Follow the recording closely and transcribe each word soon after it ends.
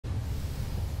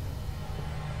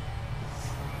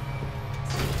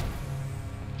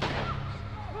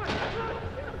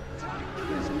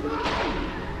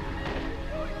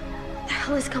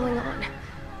is going on?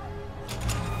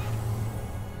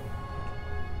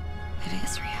 It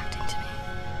is reacting to me.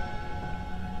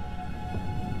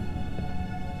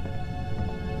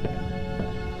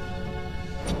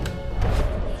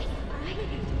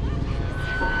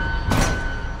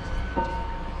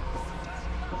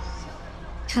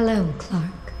 Hello,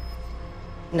 Clarke.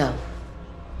 No.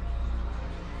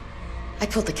 I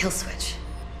pulled the kill switch.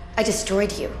 I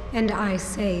destroyed you. And I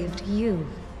saved you.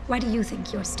 Why do you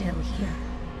think you're still here?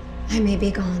 I may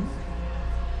be gone,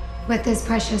 but this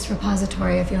precious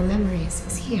repository of your memories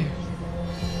is here.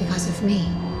 Because of me.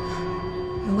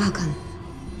 You're welcome.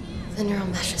 The neural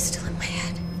mesh is still in my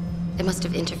head. It must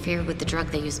have interfered with the drug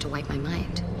they used to wipe my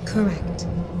mind. Correct.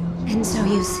 And so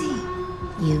you see,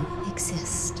 you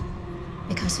exist.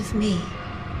 Because of me.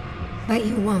 But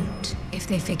you won't if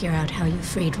they figure out how you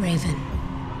freed Raven.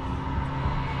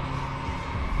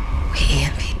 We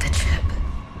EMP'd the chip,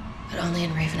 but only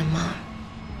in Raven and Mom.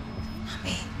 Not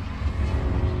me.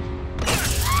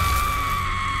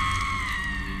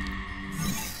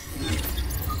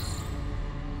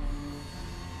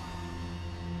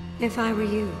 If I were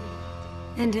you,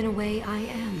 and in a way I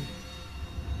am,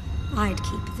 I'd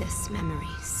keep this memory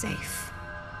safe.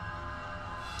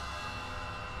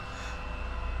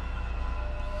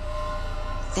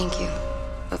 Thank you.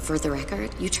 But for the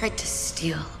record, you tried to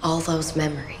steal all those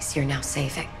memories you're now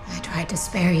saving. I tried to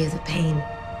spare you the pain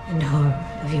and horror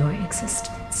of your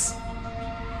existence.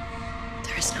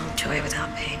 There is no joy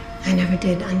without pain. I never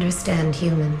did understand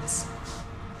humans.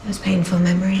 Those painful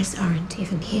memories aren't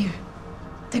even here.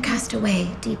 They're cast away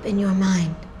deep in your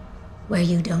mind, where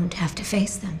you don't have to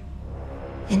face them.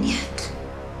 And yet,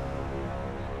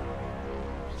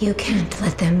 you can't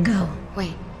let them go.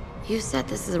 Wait, you said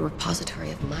this is a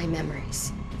repository of my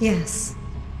memories. Yes.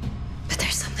 But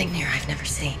there's something there I've never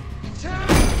seen.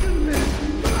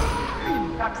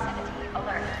 Proximity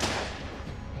alert.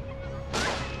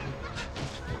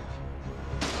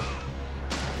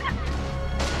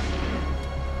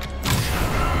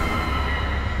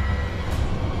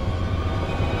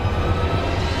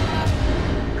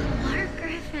 Clarke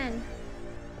Griffin.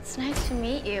 It's nice to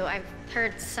meet you. I've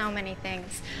heard so many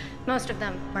things. Most of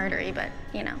them murdery, but,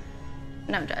 you know,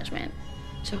 no judgment.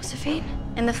 Josephine?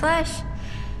 In the flesh.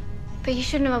 But you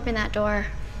shouldn't have opened that door.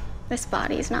 This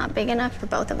body's not big enough for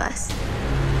both of us.